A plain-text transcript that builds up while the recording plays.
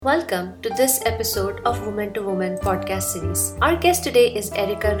Welcome to this episode of Woman to Woman podcast series. Our guest today is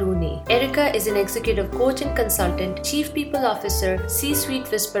Erica Rooney. Erica is an executive coach and consultant, chief people officer, C-suite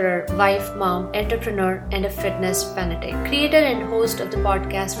whisperer, wife, mom, entrepreneur, and a fitness fanatic. Creator and host of the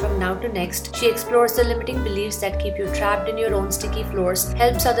podcast From Now to Next, she explores the limiting beliefs that keep you trapped in your own sticky floors,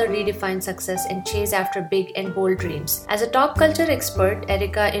 helps others redefine success, and chase after big and bold dreams. As a top culture expert,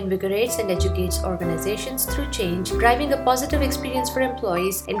 Erica invigorates and educates organizations through change, driving a positive experience for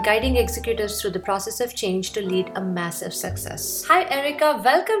employees and guiding executives through the process of change to lead a massive success. Hi, Erica.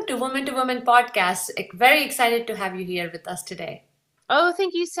 Welcome to Woman podcast. Very excited to have you here with us today. Oh,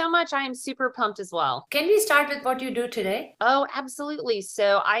 thank you so much. I am super pumped as well. Can we start with what you do today? Oh, absolutely.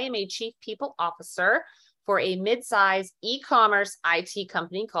 So I am a chief people officer for a mid-size e-commerce IT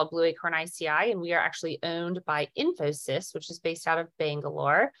company called Blue Acorn ICI, and we are actually owned by Infosys, which is based out of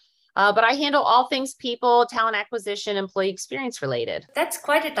Bangalore. But I handle all things people, talent acquisition, employee experience related. That's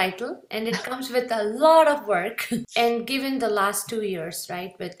quite a title, and it comes with a lot of work. And given the last 2 years,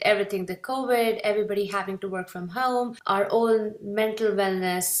 right, with everything, the COVID, everybody having to work from home, our own mental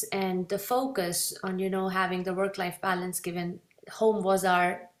wellness and the focus on, having the work-life balance given home was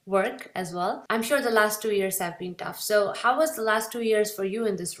our work as well. I'm sure the last 2 years have been tough. So how was the last 2 years for you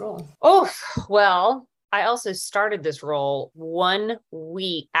in this role? Oh, well, I also started this role 1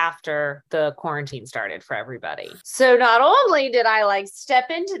 week after the quarantine started for everybody. So not only did I step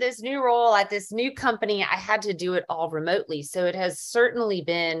into this new role at this new company, I had to do it all remotely. So it has certainly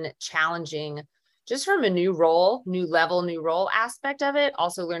been challenging just from a new role, new level, new role aspect of it.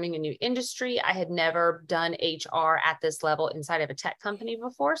 Also learning a new industry. I had never done HR at this level inside of a tech company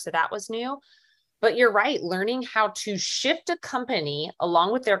before. So that was new. But you're right, learning how to shift a company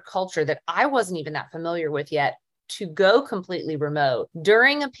along with their culture that I wasn't even that familiar with yet to go completely remote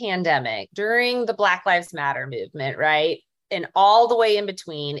during a pandemic, during the Black Lives Matter movement, right? And all the way in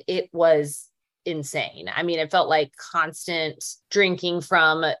between, it was insane. I mean, it felt like constant drinking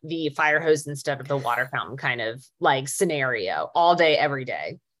from the fire hose instead of the water fountain kind of scenario all day, every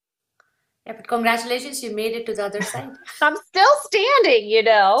day. Yeah, but congratulations, you made it to the other side. I'm still standing,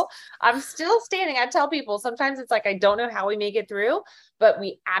 I'm still standing. I tell people sometimes it's I don't know how we make it through, but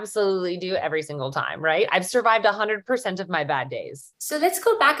we absolutely do every single time, right? I've survived 100% of my bad days. So let's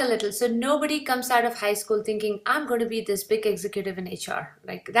go back a little. So nobody comes out of high school thinking, I'm going to be this big executive in HR.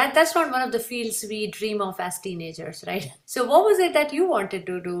 That's not one of the fields we dream of as teenagers, right? So what was it that you wanted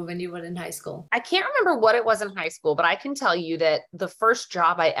to do when you were in high school? I can't remember what it was in high school, but I can tell you that the first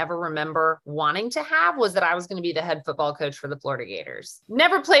job I ever remember wanting to have was that I was going to be the head football coach for the Florida Gators.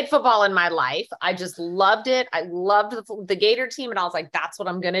 Never played football in my life. I just loved it. I loved the Gator team. And I was like, that's what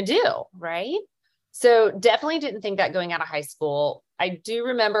I'm going to do. Right. So definitely didn't think that going out of high school. I do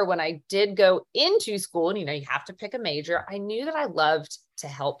remember when I did go into school and, you have to pick a major. I knew that I loved to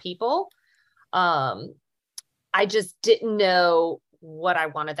help people. I just didn't know what I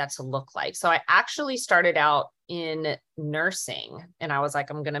wanted that to look like. So I actually started out in nursing and I was like,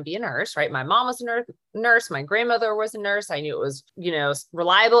 I'm going to be a nurse, right? My mom was a nurse. My grandmother was a nurse. I knew it was,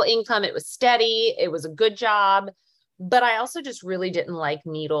 reliable income. It was steady. It was a good job. But I also just really didn't like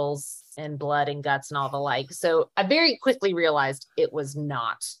needles and blood and guts and all the like. So I very quickly realized it was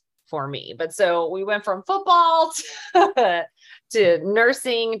not for me. But so we went from football to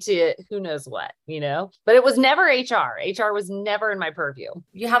nursing to who knows what, but it was never HR. HR was never in my purview.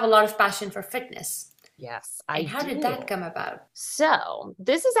 You have a lot of passion for fitness. Yes, I do. How did that come about? So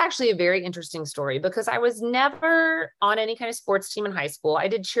this is actually a very interesting story because I was never on any kind of sports team in high school. I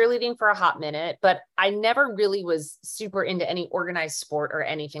did cheerleading for a hot minute, but I never really was super into any organized sport or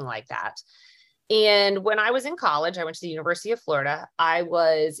anything like that. And when I was in college, I went to the University of Florida. I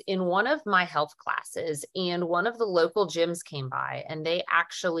was in one of my health classes and one of the local gyms came by and they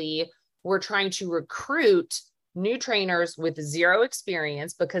actually were trying to recruit new trainers with zero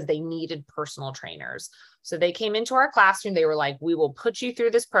experience because they needed personal trainers. So they came into our classroom. They were like, we will put you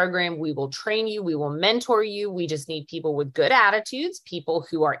through this program. We will train you. We will mentor you. We just need people with good attitudes, people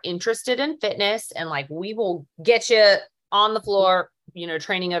who are interested in fitness. And we will get you on the floor,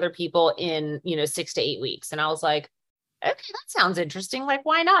 training other people in, 6 to 8 weeks. And I was like, okay, that sounds interesting.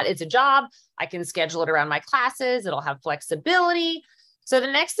 Why not? It's a job. I can schedule it around my classes. It'll have flexibility. So the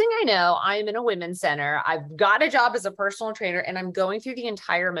next thing I know, I'm in a women's center. I've got a job as a personal trainer and I'm going through the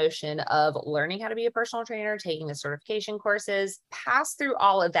entire motion of learning how to be a personal trainer, taking the certification courses, pass through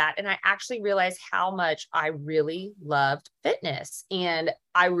all of that. And I actually realized how much I really loved fitness and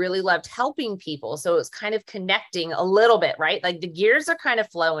I really loved helping people. So it was kind of connecting a little bit, right? The gears are kind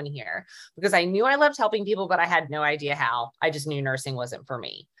of flowing here because I knew I loved helping people, but I had no idea how. I just knew nursing wasn't for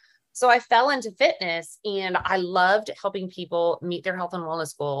me. So I fell into fitness and I loved helping people meet their health and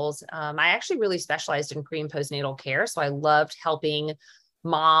wellness goals. I actually really specialized in pre and postnatal care. So I loved helping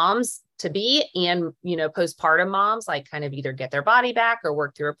moms to be and, postpartum moms, like kind of either get their body back or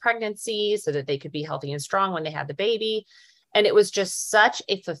work through a pregnancy so that they could be healthy and strong when they had the baby. And it was just such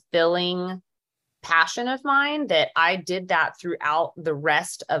a fulfilling passion of mine that I did that throughout the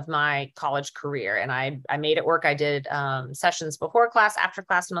rest of my college career. And I made it work. I did sessions before class, after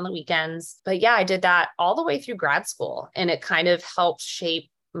class, and on the weekends. But yeah, I did that all the way through grad school. And it kind of helped shape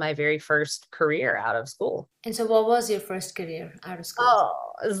my very first career out of school. And so what was your first career out of school?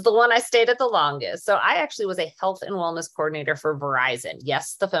 Oh, it's the one I stayed at the longest. So I actually was a health and wellness coordinator for Verizon.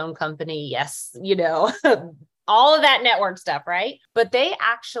 Yes, the phone company. Yes, all of that network stuff, right? But they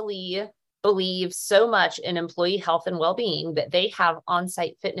actually believe so much in employee health and well-being that they have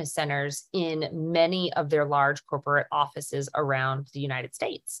on-site fitness centers in many of their large corporate offices around the United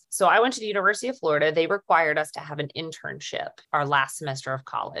States. So I went to the University of Florida. They required us to have an internship our last semester of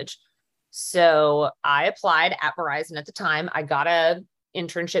college. So I applied at Verizon at the time. I got a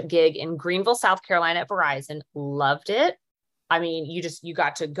internship gig in Greenville, South Carolina at Verizon. Loved it. I mean, you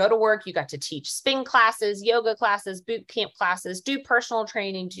got to go to work, you got to teach spin classes, yoga classes, boot camp classes, do personal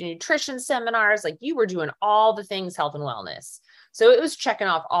training, do nutrition seminars. Like you were doing all the things health and wellness. So it was checking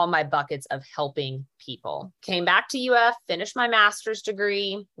off all my buckets of helping people. Came back to UF, finished my master's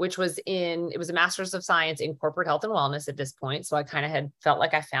degree, which was it was a master's of science in corporate health and wellness at this point. So I kind of had felt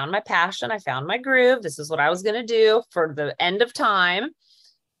like I found my passion. I found my groove. This is what I was going to do for the end of time.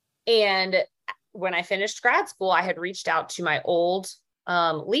 And when I finished grad school, I had reached out to my old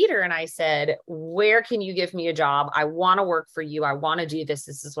leader and I said, where can you give me a job? I want to work for you. I want to do this.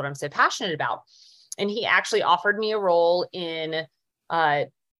 This is what I'm so passionate about. And he actually offered me a role in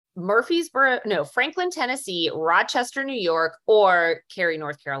Franklin, Tennessee, Rochester, New York, or Cary,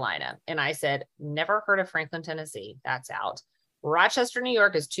 North Carolina. And I said, never heard of Franklin, Tennessee. That's out. Rochester, New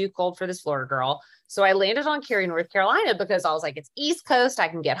York is too cold for this Florida girl. So I landed on Cary, North Carolina because I was like, it's East Coast. I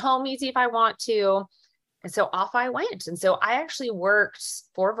can get home easy if I want to. And so off I went. And so I actually worked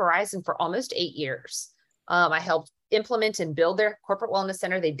for Verizon for almost 8 years. I helped implement and build their corporate wellness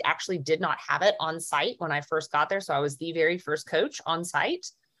center. They actually did not have it on site when I first got there. So I was the very first coach on site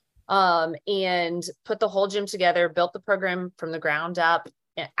and put the whole gym together, built the program from the ground up,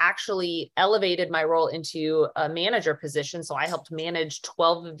 and actually elevated my role into a manager position. So I helped manage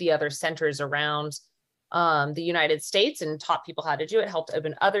 12 of the other centers around the United States and taught people how to do it, helped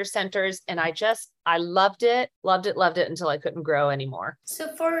open other centers. And I loved it until I couldn't grow anymore.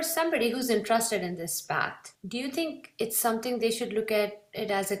 So for somebody who's interested in this path, do you think it's something they should look at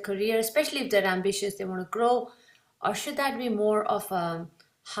it as a career, especially if they're ambitious, they want to grow, or should that be more of a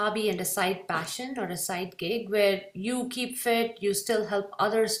hobby and a side passion or a side gig where you keep fit, you still help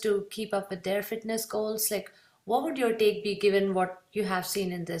others to keep up with their fitness goals? Like, what would your take be given what you have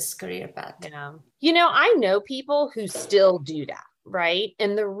seen in this career path? Yeah. I know people who still do that, right?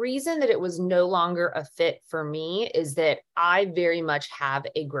 And the reason that it was no longer a fit for me is that I very much have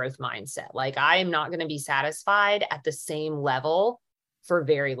a growth mindset. Like I am not going to be satisfied at the same level for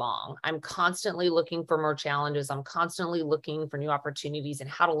very long. I'm constantly looking for more challenges. I'm constantly looking for new opportunities and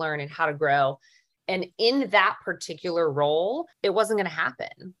how to learn and how to grow. And in that particular role, it wasn't going to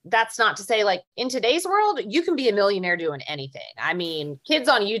happen. That's not to say like in today's world, you can be a millionaire doing anything. I mean, kids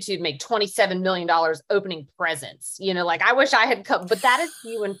on YouTube make $27 million opening presents, like I wish I had come, but that is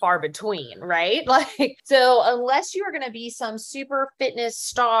few and far between, right? Like, so unless you are going to be some super fitness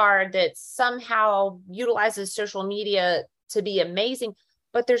star that somehow utilizes social media to be amazing,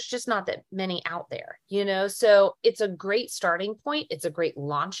 but there's just not that many out there, so it's a great starting point. It's a great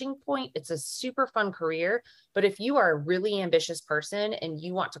launching point. It's a super fun career. But if you are a really ambitious person and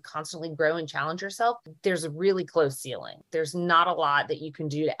you want to constantly grow and challenge yourself, there's a really close ceiling. There's not a lot that you can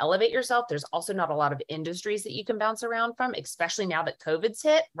do to elevate yourself. There's also not a lot of industries that you can bounce around from, especially now that COVID's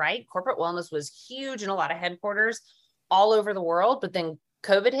hit, right? Corporate wellness was huge in a lot of headquarters all over the world, but then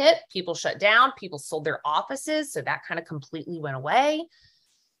COVID hit, people shut down, people sold their offices. So that kind of completely went away.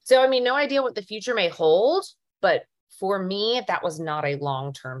 So, I mean, no idea what the future may hold, but for me, that was not a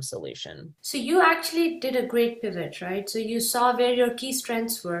long-term solution. So you actually did a great pivot, right? So you saw where your key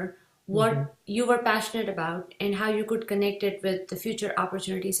strengths were, what you were passionate about, and how you could connect it with the future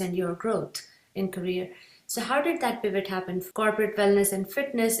opportunities and your growth in career. So how did that pivot happen from corporate wellness and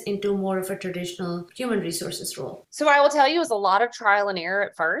fitness into more of a traditional human resources role? So I will tell you, it was a lot of trial and error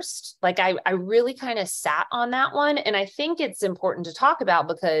at first. Like I really kind of sat on that one. And I think it's important to talk about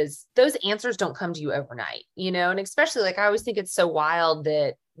because those answers don't come to you overnight, and especially like I always think it's so wild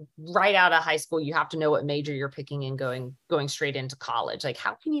that right out of high school, you have to know what major you're picking and going straight into college. Like,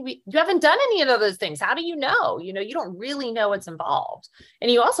 how can you haven't done any of those things. How do you know? You don't really know what's involved.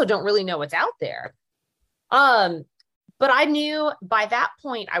 And you also don't really know what's out there. But I knew by that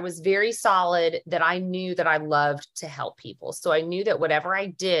point, I was very solid that I knew that I loved to help people. So I knew that whatever I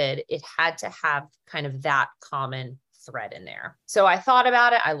did, it had to have kind of that common thread in there. So I thought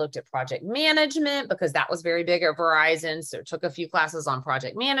about it. I looked at project management because that was very big at Verizon. So took a few classes on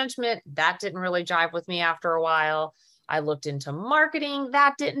project management. That didn't really jive with me after a while. I looked into marketing.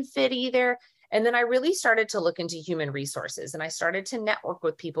 That didn't fit either. And then I really started to look into human resources, and I started to network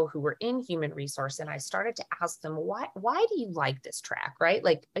with people who were in human resource. And I started to ask them, why do you like this track? Right?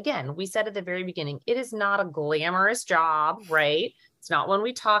 Like, again, we said at the very beginning, it is not a glamorous job, right? It's not one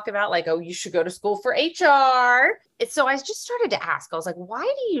we talk about like, oh, you should go to school for HR. So I just started to ask, I was like, why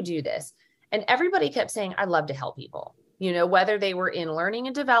do you do this? And everybody kept saying, I love to help people. Whether they were in learning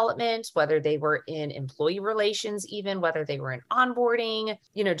and development, whether they were in employee relations, even whether they were in onboarding,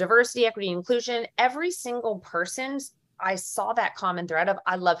 diversity, equity, inclusion, every single person, I saw that common thread of,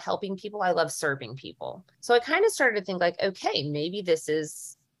 I love helping people. I love serving people. So I kind of started to think like, okay, maybe this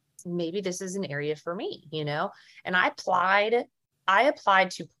is an area for me, and I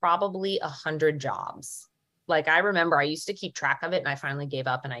applied to probably 100 jobs. Like, I remember I used to keep track of it, and I finally gave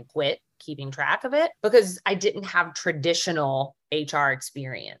up and I quit keeping track of it because I didn't have traditional HR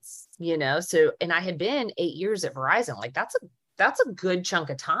experience, So, and I had been 8 years at Verizon. Like, that's a good chunk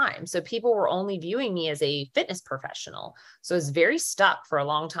of time. So people were only viewing me as a fitness professional. So I was very stuck for a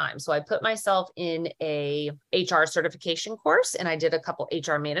long time. So I put myself in a HR certification course, and I did a couple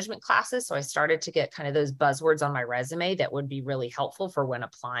HR management classes. So I started to get kind of those buzzwords on my resume that would be really helpful for when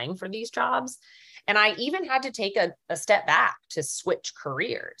applying for these jobs. And I even had to take a step back to switch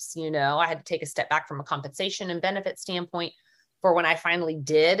careers. I had to take a step back from a compensation and benefit standpoint for when I finally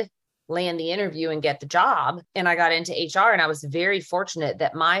did land the interview and get the job. And I got into HR, and I was very fortunate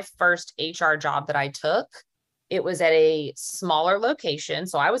that my first HR job that I took, it was at a smaller location.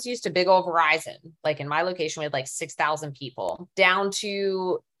 So I was used to big old Verizon. Like, in my location, we had like 6,000 people, down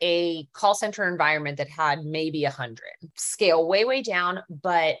to a call center environment that had maybe 100. Scale way, way down.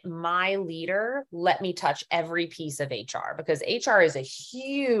 But my leader let me touch every piece of HR because HR is a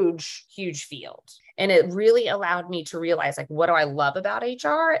huge, huge field. And it really allowed me to realize, like, what do I love about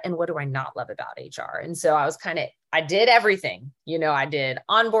HR and what do I not love about HR? And so I did everything. I did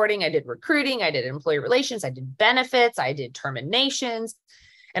onboarding, I did recruiting, I did employee relations, I did benefits, I did terminations.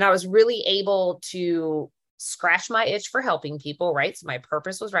 And I was really able to scratch my itch for helping people, right? So my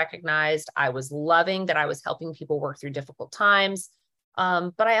purpose was recognized. I was loving that I was helping people work through difficult times.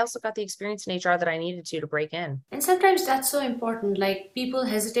 But I also got the experience in HR that I needed to break in. And sometimes that's so important. Like, people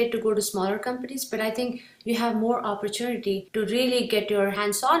hesitate to go to smaller companies, but I think you have more opportunity to really get your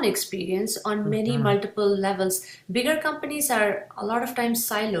hands-on experience on many multiple levels. Bigger companies are a lot of times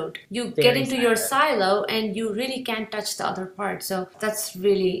siloed. You get into your silo and you really can't touch the other part. So that's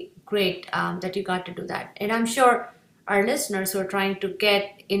really great that you got to do that. And I'm sure our listeners who are trying to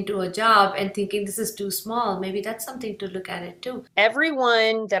get into a job and thinking this is too small, maybe that's something to look at it too.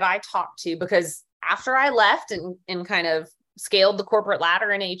 Everyone that I talked to, because after I left and kind of scaled the corporate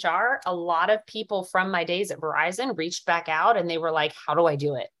ladder in HR, a lot of people from my days at Verizon reached back out and they were like, how do I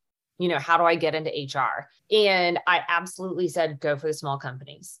do it? How do I get into HR? And I absolutely said, go for the small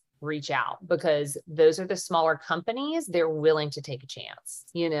companies. Reach out, because those are the smaller companies. They're willing to take a chance,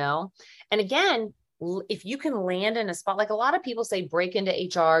 And again, if you can land in a spot, like a lot of people say, break into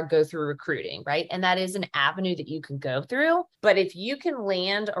HR, go through recruiting, right? And that is an avenue that you can go through. But if you can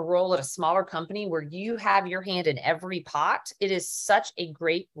land a role at a smaller company where you have your hand in every pot, it is such a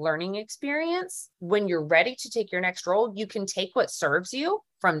great learning experience. When you're ready to take your next role, you can take what serves you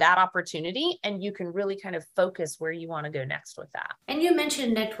from that opportunity, and you can really kind of focus where you want to go next with that. And you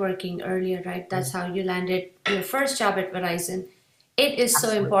mentioned networking earlier, right? That's how you landed your first job at Verizon. It is so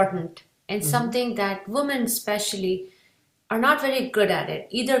important. And something that women especially are not very good at it.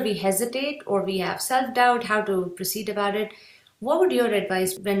 Either we hesitate or we have self-doubt how to proceed about it. What would your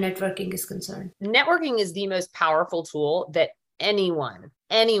advice when networking is concerned? Networking is the most powerful tool that anyone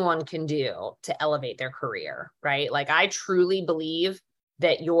can do to elevate their career, right? Like, I truly believe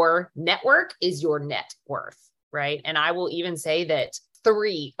that your network is your net worth, right? And I will even say that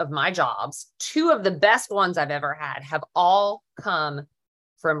 3 of my jobs, 2 of the best ones I've ever had, have all come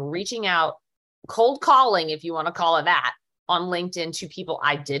from reaching out, cold calling, if you want to call it that, on LinkedIn to people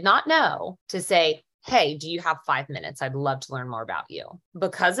I did not know to say, hey, do you have 5 minutes? I'd love to learn more about you.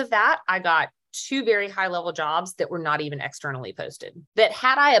 Because of that, I got two very high level jobs that were not even externally posted, that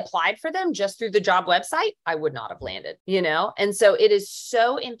had I applied for them just through the job website, I would not have landed, you know? And so it is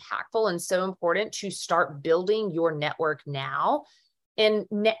so impactful and so important to start building your network now. And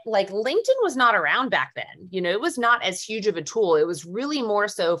like LinkedIn was not around back then, you know, it was not as huge of a tool. It was really more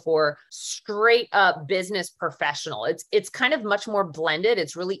so for straight up business professional. It's kind of much more blended.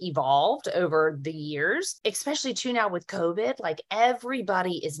 It's really evolved over the years, especially too now with COVID, like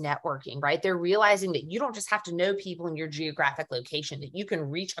everybody is networking, right? They're realizing that you don't just have to know people in your geographic location, that you can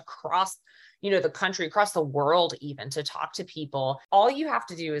reach across, you know, the country, across the world, even to talk to people. All you have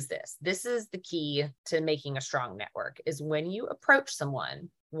to do is this is the key to making a strong network, is when you approach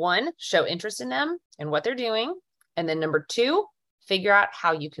someone, one, show interest in them and what they're doing. And then number two, figure out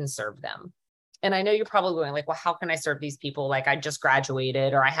how you can serve them. And I know you're probably going like, well, how can I serve these people? Like I just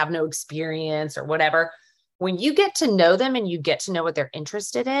graduated or I have no experience or whatever. When you get to know them and you get to know what they're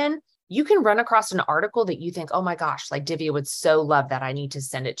interested in, you can run across an article that you think, oh my gosh, like Divya would so love that. I need to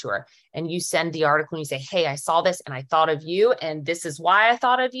send it to her. And you send the article and you say, hey, I saw this and I thought of you. And this is why I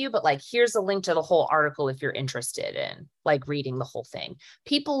thought of you. But like, here's a link to the whole article if you're interested in like reading the whole thing.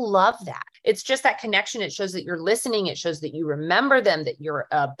 People love that. It's just that connection. It shows that you're listening. It shows that you remember them, that you're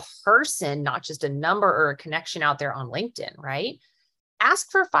a person, not just a number or a connection out there on LinkedIn, right? Ask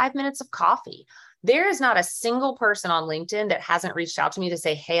for 5 minutes of coffee. There is not a single person on LinkedIn that hasn't reached out to me to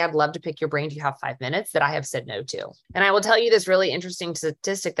say, hey, I'd love to pick your brain. Do you have 5 minutes? That I have said no to. And I will tell you this really interesting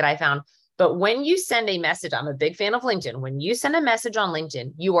statistic that I found. But when you send a message, I'm a big fan of LinkedIn. When you send a message on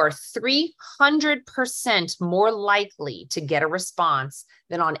LinkedIn, you are 300% more likely to get a response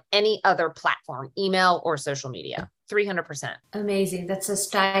than on any other platform, email or social media. 300%. Amazing. That's a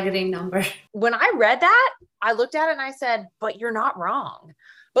staggering number. When I read that, I looked at it and I said, but you're not wrong.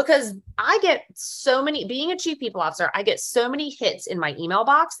 Because I get so many, being a chief people officer, I get so many hits in my email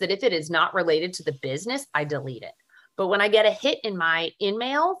box that if it is not related to the business, I delete it. But when I get a hit in my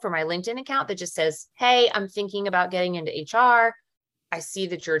email for my LinkedIn account that just says, hey, I'm thinking about getting into HR. I see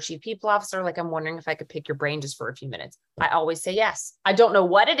that you're a chief people officer. Like, I'm wondering if I could pick your brain just for a few minutes. I always say yes. I don't know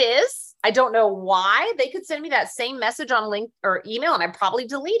what it is. I don't know why. They could send me that same message on link or email and I probably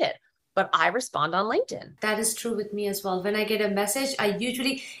delete it. But I respond on LinkedIn. That is true with me as well. When I get a message, I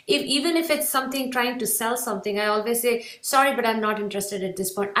usually, even if it's something trying to sell something, I always say, sorry, but I'm not interested at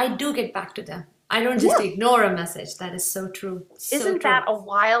this point. I do get back to them. I don't just ignore a message. That is so true. Isn't that a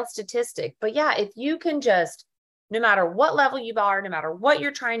wild statistic? But yeah, if you can just, no matter what level you are, no matter what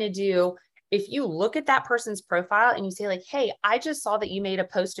you're trying to do, if you look at that person's profile and you say like, hey, I just saw that you made a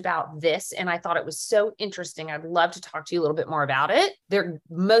post about this and I thought it was so interesting. I'd love to talk to you a little bit more about it. They're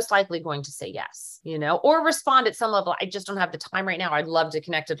most likely going to say yes, you know, or respond at some level. I just don't have the time right now. I'd love to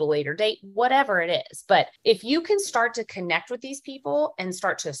connect at a later date, whatever it is. But if you can start to connect with these people and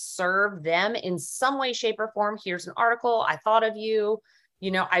start to serve them in some way, shape, or form, here's an article. I thought of you. You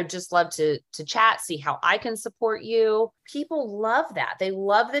know, I'd just love to chat, see how I can support you. People love that. They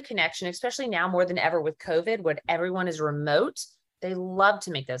love the connection, especially now more than ever with COVID, when everyone is remote. They love to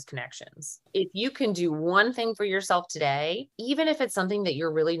make those connections. If you can do one thing for yourself today, even if it's something that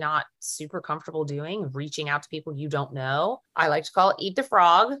you're really not super comfortable doing, reaching out to people you don't know, I like to call it eat the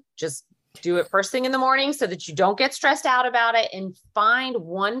frog. Just do it first thing in the morning so that you don't get stressed out about it, and find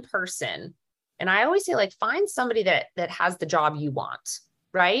one person. And I always say, like, find somebody that has the job you want.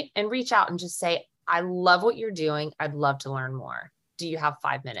 Right? And reach out and just say, I love what you're doing. I'd love to learn more. Do you have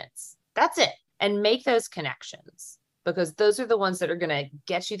 5 minutes? That's it. And make those connections, because those are the ones that are going to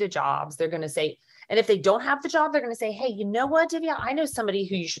get you the jobs. They're going to say, and if they don't have the job, they're going to say, hey, you know what, Divya, I know somebody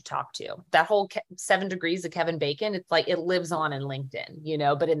who you should talk to. That whole 7 degrees of Kevin Bacon, it's like, it lives on in LinkedIn, you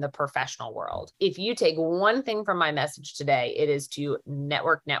know, but in the professional world. If you take one thing from my message today, it is to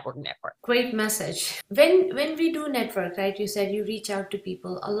network, network, network. Great message. When we do network, right, you said you reach out to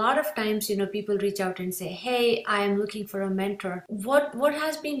people. A lot of times, you know, people reach out and say, hey, I am looking for a mentor. What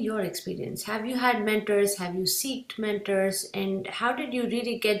has been your experience? Have you had mentors? Have you sought mentors? And how did you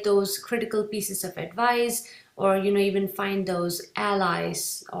really get those critical pieces of advice, or, you know, even find those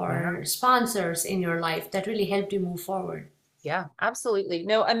allies or sponsors in your life that really helped you move forward? Yeah, absolutely.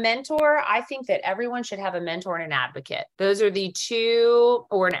 No, a mentor, I think that everyone should have a mentor and an advocate. Those are the two,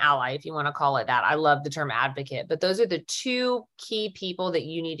 or an ally, if you want to call it that. I love the term advocate, but those are the two key people that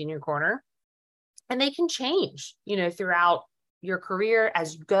you need in your corner. And they can change, you know, throughout your career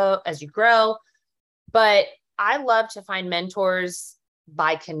as you grow. But I love to find mentors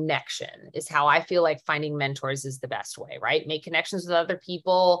by connection, is how I feel like finding mentors is the best way, right? Make connections with other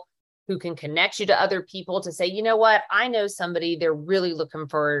people who can connect you to other people to say, you know what, I know somebody, they're really looking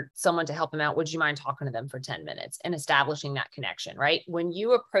for someone to help them out. Would you mind talking to them for 10 minutes and establishing that connection, right? When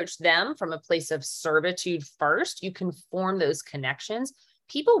you approach them from a place of servitude first, you can form those connections.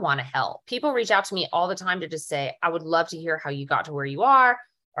 People want to help. People reach out to me all the time to just say, I would love to hear how you got to where you are,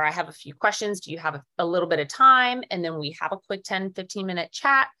 or I have a few questions. Do you have a little bit of time? And then we have a quick 10, 15-minute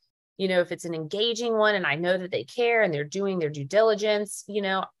chat. You know, if it's an engaging one and I know that they care and they're doing their due diligence, you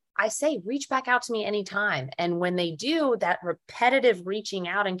know, I say, reach back out to me anytime. And when they do, that repetitive reaching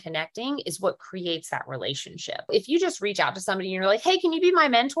out and connecting is what creates that relationship. If you just reach out to somebody and you're like, hey, can you be my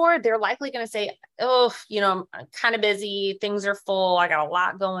mentor? They're likely going to say, oh, you know, I'm kind of busy. Things are full. I got a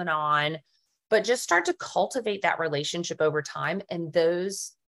lot going on. But just start to cultivate that relationship over time. And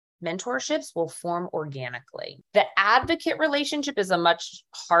those mentorships will form organically. The advocate relationship is a much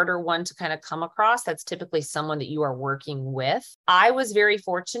harder one to kind of come across. That's typically someone that you are working with. I was very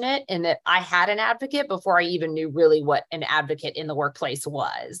fortunate in that I had an advocate before I even knew really what an advocate in the workplace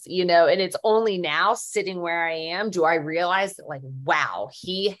was, you know, and it's only now sitting where I am, do I realize that like, wow,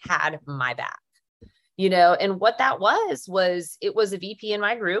 he had my back. You know, and what that was it was a VP in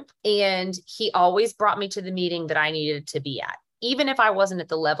my group, and he always brought me to the meeting that I needed to be at, even if I wasn't at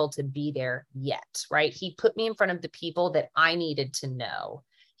the level to be there yet, right? He put me in front of the people that I needed to know.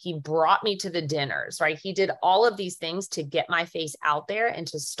 He brought me to the dinners, right? He did all of these things to get my face out there and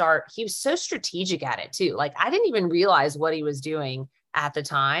to start. He was so strategic at it too. Like I didn't even realize what he was doing at the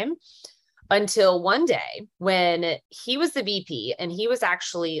time until one day when he was the VP and he was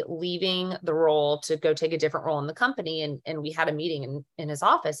actually leaving the role to go take a different role in the company. And we had a meeting in his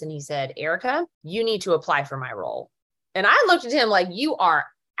office, and he said, Erica, you need to apply for my role. And I looked at him like, you are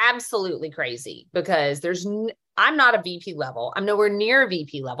absolutely crazy, because I'm not a VP level. I'm nowhere near a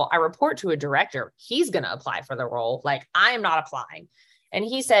VP level. I report to a director. He's going to apply for the role. Like I am not applying. And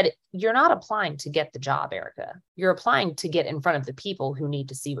he said, you're not applying to get the job, Erica. You're applying to get in front of the people who need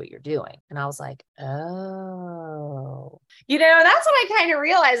to see what you're doing. And I was like, oh, you know, that's what I kind of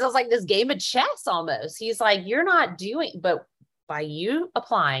realized. I was like, this game of chess almost. He's like, you're not doing, but by you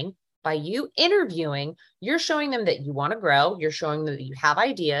applying, by you interviewing, you're showing them that you want to grow. You're showing them that you have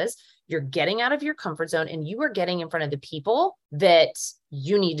ideas. You're getting out of your comfort zone, and you are getting in front of the people that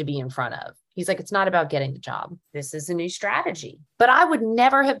you need to be in front of. He's like, it's not about getting the job. This is a new strategy. But I would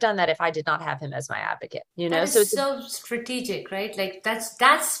never have done that if I did not have him as my advocate, you know? So it's so strategic, right? Like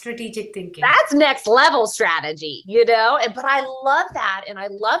that's strategic thinking. That's next level strategy, you know? But I love that. And I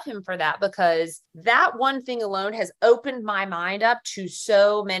love him for that, because that one thing alone has opened my mind up to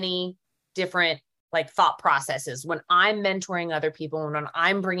so many different like thought processes when I'm mentoring other people, and when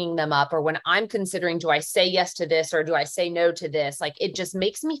I'm bringing them up, or when I'm considering, do I say yes to this or do I say no to this? Like it just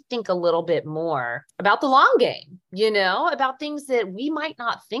makes me think a little bit more about the long game, you know, about things that we might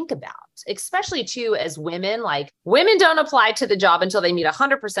not think about, especially too, as women. Like women don't apply to the job until they meet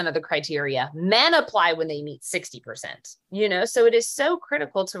 100% of the criteria. Men apply when they meet 60%, you know? So it is so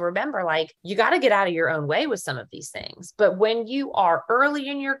critical to remember, like, you got to get out of your own way with some of these things. But when you are early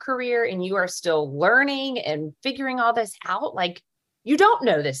in your career and you are still learning and figuring all this out, like you don't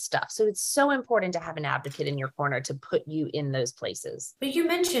know this stuff. So it's so important to have an advocate in your corner to put you in those places. But you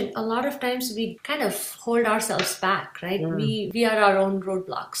mentioned a lot of times we kind of hold ourselves back, right? We are our own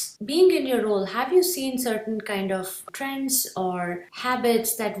roadblocks. Being in your role, have you seen certain kind of trends or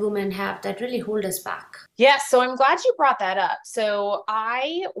habits that women have that really hold us back? Yes. So I'm glad you brought that up. So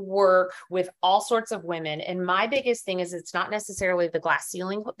I work with all sorts of women, and my biggest thing is it's not necessarily the glass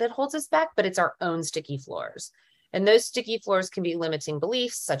ceiling that holds us back, but it's our own sticky floors. And those sticky floors can be limiting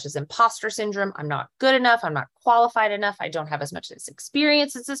beliefs such as imposter syndrome. I'm not good enough. I'm not qualified enough. I don't have as much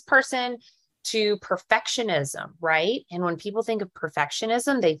experience as this person, to perfectionism, right? And when people think of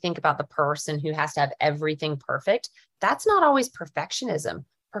perfectionism, they think about the person who has to have everything perfect. That's not always perfectionism.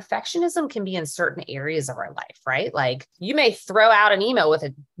 Perfectionism can be in certain areas of our life, right? Like you may throw out an email with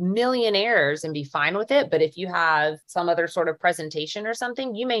a million errors and be fine with it. But if you have some other sort of presentation or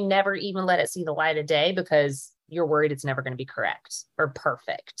something, you may never even let it see the light of day because you're worried it's never going to be correct or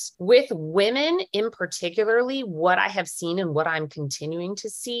perfect. With women in particularly, what I have seen and what I'm continuing to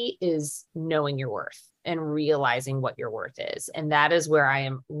see is knowing your worth and realizing what your worth is. And that is where I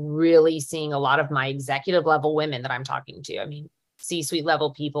am really seeing a lot of my executive level women that I'm talking to. I mean, C-suite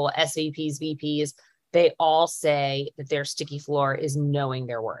level people, SVPs, VPs, they all say that their sticky floor is knowing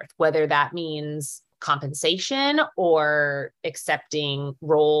their worth, whether that means compensation or accepting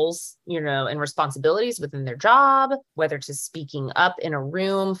roles, and responsibilities within their job, whether to speaking up in a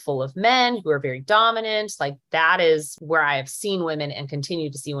room full of men who are very dominant. Like that is where I have seen women and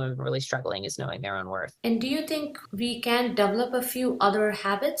continue to see women really struggling, is knowing their own worth. And do you think we can develop a few other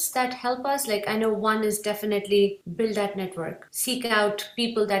habits that help us? Like I know one is definitely build that network, seek out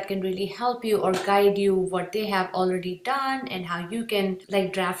people that can really help you or guide you what they have already done and how you can,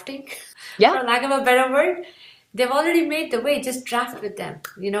 like drafting, Yeah. for lack of a better word. They've already made the way, just draft with them.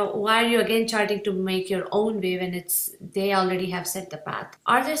 Why are you again charting to make your own way when they already have set the path?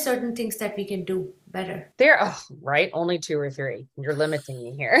 Are there certain things that we can do better? Right. Only 2 or 3. You're limiting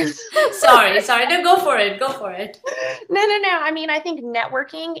me here. sorry. No, go for it. No. I mean, I think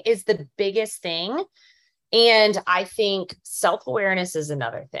networking is the biggest thing. And I think self-awareness is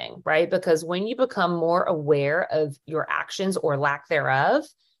another thing, right? Because when you become more aware of your actions or lack thereof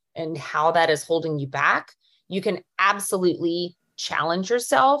and how that is holding you back, you can absolutely challenge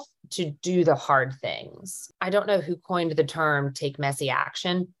yourself to do the hard things. I don't know who coined the term take messy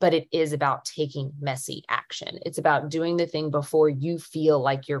action, but it is about taking messy action. It's about doing the thing before you feel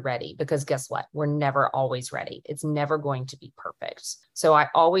like you're ready, because guess what? We're never always ready. It's never going to be perfect. So I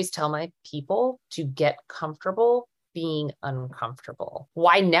always tell my people to get comfortable being uncomfortable.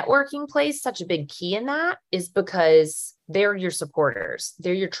 Why networking plays such a big key in that is because they're your supporters.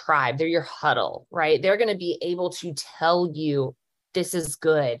 They're your tribe. They're your huddle, right? They're going to be able to tell you, this is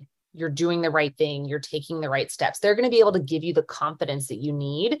good. You're doing the right thing. You're taking the right steps. They're going to be able to give you the confidence that you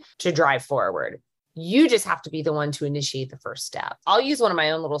need to drive forward. You just have to be the one to initiate the first step. I'll use one of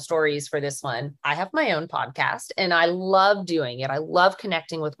my own little stories for this one. I have my own podcast and I love doing it. I love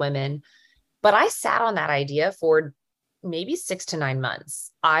connecting with women, but I sat on that idea for maybe 6 to 9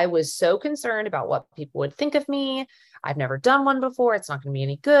 months. I was so concerned about what people would think of me. I've never done one before. It's not going to be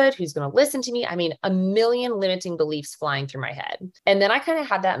any good. Who's going to listen to me? I mean, a million limiting beliefs flying through my head. And then I kind of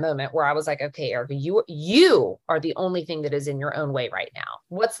had that moment where I was like, okay, Erica, you are the only thing that is in your own way right now.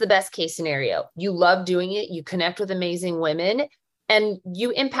 What's the best case scenario? You love doing it. You connect with amazing women and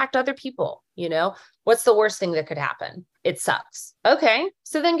you impact other people. What's the worst thing that could happen? It sucks. Okay.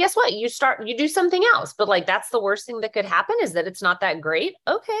 So then guess what? You do something else, but like, that's the worst thing that could happen is that it's not that great.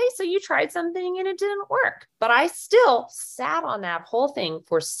 Okay. So you tried something and it didn't work, but I still sat on that whole thing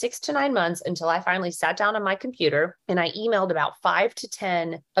for 6 to 9 months until I finally sat down on my computer and I emailed about 5 to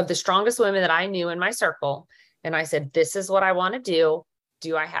 10 of the strongest women that I knew in my circle. And I said, this is what I want to do.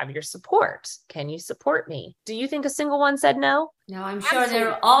 Do I have your support? Can you support me? Do you think a single one said no? No, I'm sure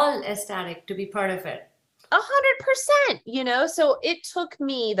they're all ecstatic to be part of it. 100%, so it took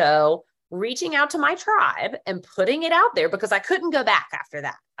me though, reaching out to my tribe and putting it out there because I couldn't go back after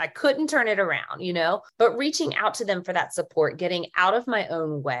that. I couldn't turn it around, but reaching out to them for that support, getting out of my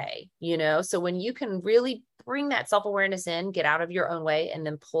own way, so when you can really bring that self-awareness in, get out of your own way, and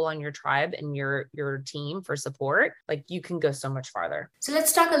then pull on your tribe and your team for support, like you can go so much farther. So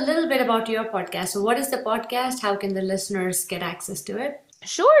let's talk a little bit about your podcast. So what is the podcast? How can the listeners get access to it?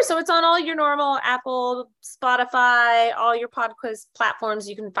 Sure. So it's on all your normal Apple, Spotify, all your podcast platforms.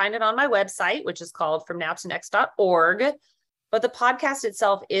 You can find it on my website, which is called fromnowtonext.org. But the podcast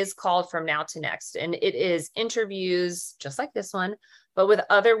itself is called From Now to Next. And it is interviews just like this one, but with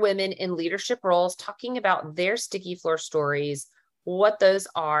other women in leadership roles talking about their sticky floor stories, what those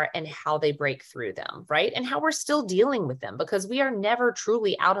are and how they break through them, right? And how we're still dealing with them because we are never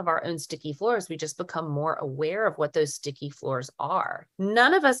truly out of our own sticky floors. We just become more aware of what those sticky floors are.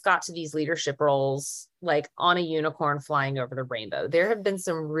 None of us got to these leadership roles like on a unicorn flying over the rainbow. There have been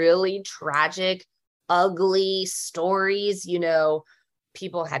some really tragic, ugly stories,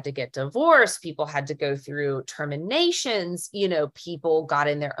 people had to get divorced. People had to go through terminations. People got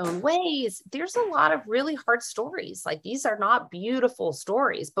in their own ways. There's a lot of really hard stories. Like these are not beautiful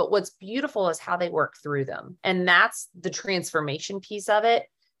stories, but what's beautiful is how they work through them. And that's the transformation piece of it.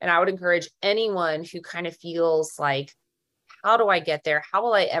 And I would encourage anyone who kind of feels like, how do I get there? How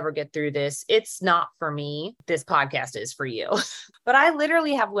will I ever get through this? It's not for me. This podcast is for you. But I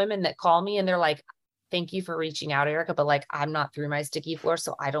literally have women that call me and they're like, thank you for reaching out, Erica, but like, I'm not through my sticky floor,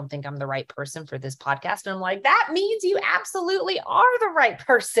 so I don't think I'm the right person for this podcast. And I'm like, that means you absolutely are the right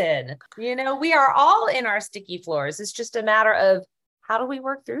person. We are all in our sticky floors. It's just a matter of how do we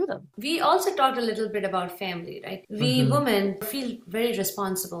work through them? We also talked a little bit about family, right? We women feel very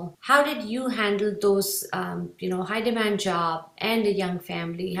responsible. How did you handle those, high demand job and a young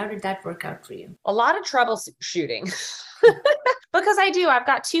family? How did that work out for you? A lot of troubleshooting. Because I've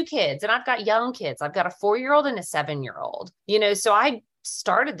got 2 kids and I've got young kids. I've got a 4-year-old and a 7-year-old, so I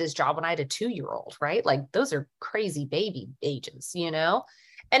started this job when I had a 2-year-old, right? Like those are crazy baby ages,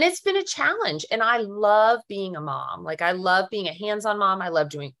 And it's been a challenge. And I love being a mom. Like I love being a hands-on mom. I love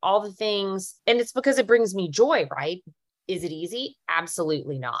doing all the things. And it's because it brings me joy, right? Is it easy?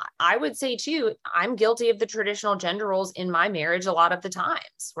 Absolutely not. I would say too, I'm guilty of the traditional gender roles in my marriage a lot of the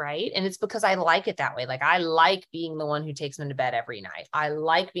times, right? And it's because I like it that way. Like I like being the one who takes them to bed every night. I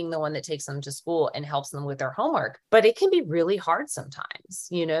like being the one that takes them to school and helps them with their homework, but it can be really hard sometimes,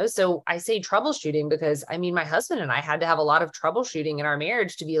 So I say troubleshooting because my husband and I had to have a lot of troubleshooting in our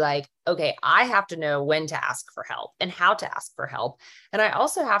marriage to be like, okay, I have to know when to ask for help and how to ask for help. And I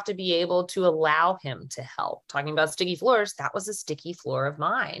also have to be able to allow him to help. Talking about sticky floors, that was a sticky floor of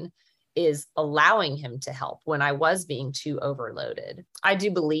mine, is allowing him to help when I was being too overloaded. I do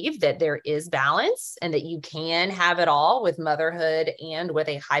believe that there is balance and that you can have it all with motherhood and with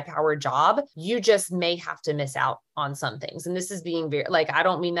a high-powered job. You just may have to miss out on some things. And this is being very, I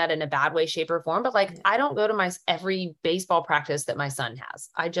don't mean that in a bad way, shape, or form, but I don't go to every baseball practice that my son has.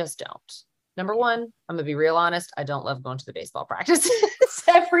 I just don't. Number one, I'm going to be real honest. I don't love going to the baseball practices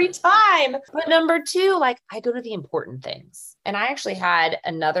every time. But number two, I go to the important things. And I actually had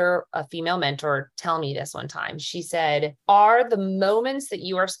a female mentor tell me this one time. She said, are the moments that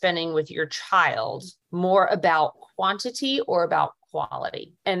you are spending with your child more about quantity or about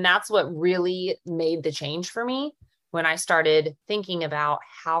quality? And that's what really made the change for me when I started thinking about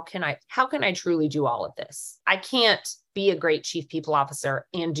how can I truly do all of this? I can't be a great chief people officer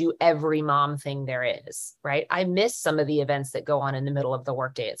and do every mom thing there is, right? I miss some of the events that go on in the middle of the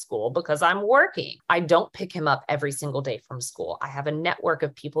workday at school because I'm working. I don't pick him up every single day from school. I have a network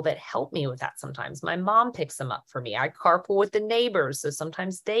of people that help me with that sometimes. My mom picks him up for me. I carpool with the neighbors, so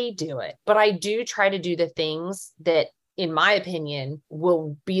sometimes they do it. But I do try to do the things that, in my opinion,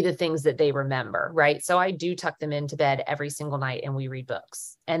 will be the things that they remember, right? So I do tuck them into bed every single night and we read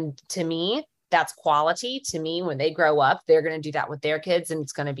books. And to me, that's quality. To me, when they grow up, they're going to do that with their kids and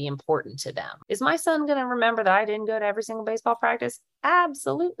it's going to be important to them. Is my son going to remember that I didn't go to every single baseball practice?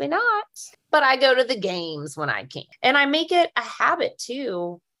 Absolutely not. But I go to the games when I can. And I make it a habit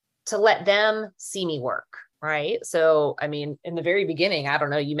too, to let them see me work. Right. So, in the very beginning, I don't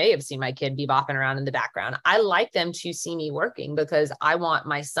know, you may have seen my kid be bopping around in the background. I like them to see me working because I want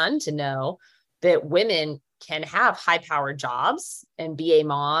my son to know that women can have high-powered jobs and be a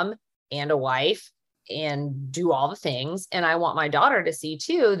mom and a wife and do all the things. And I want my daughter to see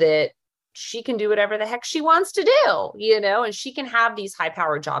too that she can do whatever the heck she wants to do, and she can have these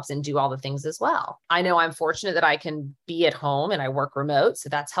high-powered jobs and do all the things as well. I know I'm fortunate that I can be at home and I work remote, so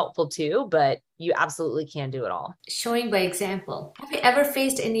that's helpful too, but you absolutely can do it all. Showing by example. Have you ever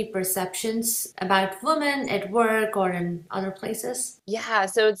faced any perceptions about women at work or in other places? Yeah,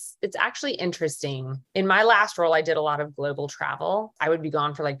 so it's actually interesting. In my last role, I did a lot of global travel. I would be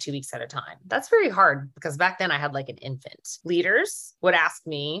gone for 2 weeks at a time. That's very hard because back then I had an infant. Leaders would ask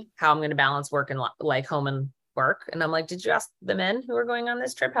me how I'm going to balance work and home and work. And I'm like, did you ask the men who are going on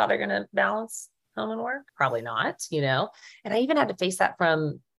this trip how they're going to balance home and work? Probably not, And I even had to face that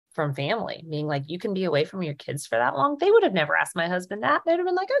from family, being you can be away from your kids for that long. They would have never asked my husband that. They'd have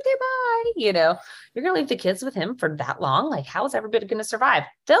been like, okay, bye. You're going to leave the kids with him for that long. How is everybody going to survive?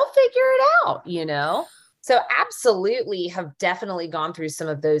 They'll figure it out, So absolutely have definitely gone through some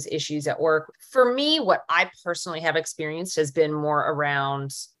of those issues at work. For me, what I personally have experienced has been more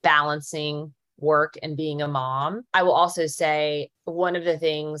around balancing work and being a mom. I will also say one of the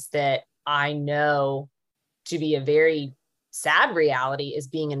things that I know to be a very sad reality is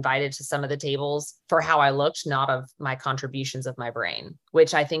being invited to some of the tables for how I looked, not of my contributions of my brain,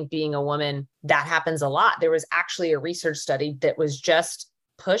 which I think being a woman, that happens a lot. There was actually a research study that was just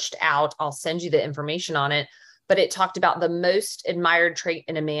pushed out. I'll send you the information on it, but it talked about the most admired trait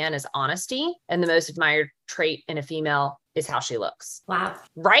in a man is honesty. And the most admired trait in a female is how she looks. Wow.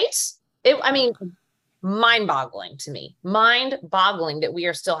 Right? Mind-boggling to me, mind-boggling that we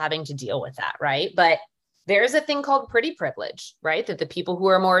are still having to deal with that. Right. But there's a thing called pretty privilege, right? That the people who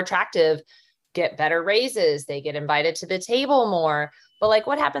are more attractive get better raises. They get invited to the table more. But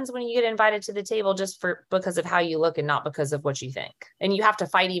what happens when you get invited to the table just because of how you look and not because of what you think? And you have to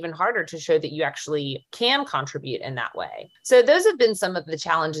fight even harder to show that you actually can contribute in that way. So those have been some of the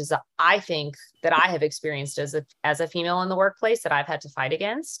challenges that I think that I have experienced as a female in the workplace that I've had to fight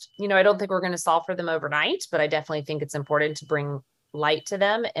against. I don't think we're going to solve for them overnight, but I definitely think it's important to bring light to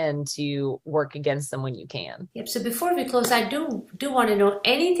them and to work against them when you can. Yep. So before we close, I do want to know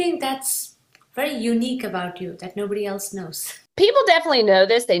anything that's very unique about you that nobody else knows. People definitely know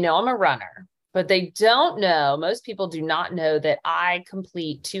this. They know I'm a runner, but they don't know, most people do not know that I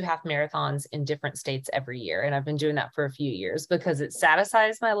complete 2 half marathons in different states every year. And I've been doing that for a few years because it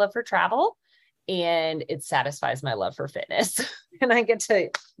satisfies my love for travel. and it satisfies my love for fitness. And I get to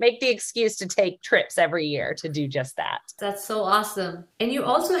make the excuse to take trips every year to do just that. That's so awesome. And you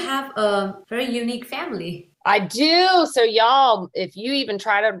also have a very unique family. I do. So y'all, if you even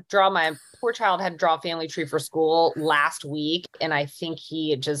try to draw, my poor child had to draw a family tree for school last week. And I think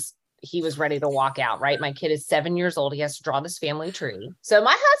he was ready to walk out, right? My kid is 7 years old. He has to draw this family tree. So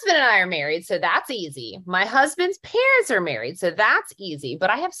my husband and I are married. So that's easy. My husband's parents are married. So that's easy. But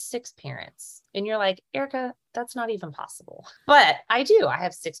I have 6 parents. And you're like, Erica, that's not even possible. But I do. I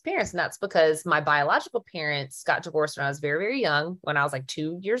have 6 parents. And that's because my biological parents got divorced when I was very, very young, when I was like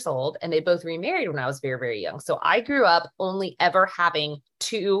 2 years old. And they both remarried when I was very, very young. So I grew up only ever having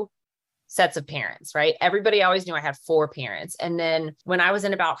 2 sets of parents, right? Everybody always knew I had 4 parents. And then when I was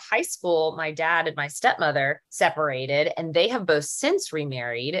in about high school, my dad and my stepmother separated, and they have both since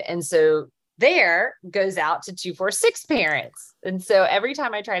remarried. And so there goes out to 2, 4, 6 parents. And so every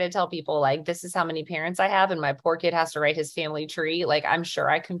time I try to tell people, like, this is how many parents I have, and my poor kid has to write his family tree, like, I'm sure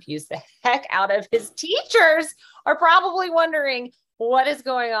I confuse the heck out of his teachers, are probably wondering what is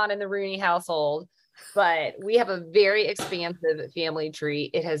going on in the Rooney household. But we have a very expansive family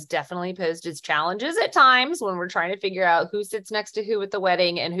tree. It has definitely posed its challenges at times when we're trying to figure out who sits next to who at the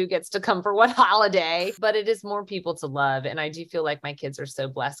wedding and who gets to come for what holiday. But it is more people to love. And I do feel like my kids are so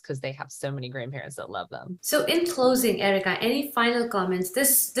blessed because they have so many grandparents that love them. So in closing, Erica, any final comments?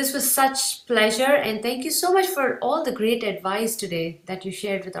 This was such pleasure. And thank you so much for all the great advice today that you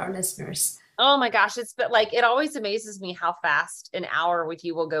shared with our listeners. Oh my gosh, it's been like, it always amazes me how fast an hour with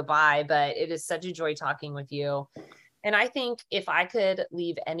you will go by, but it is such a joy talking with you. And I think if I could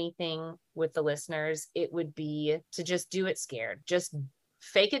leave anything with the listeners, it would be to just do it scared. Just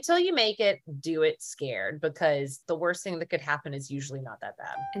fake it till you make it, do it scared, because the worst thing that could happen is usually not that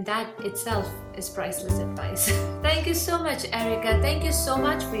bad. And that itself is priceless advice. Thank you so much, Erica. Thank you so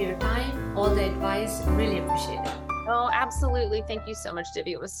much for your time, all the advice. Really appreciate it. Oh, absolutely. Thank you so much,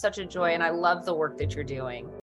 Divya. It was such a joy, and I love the work that you're doing.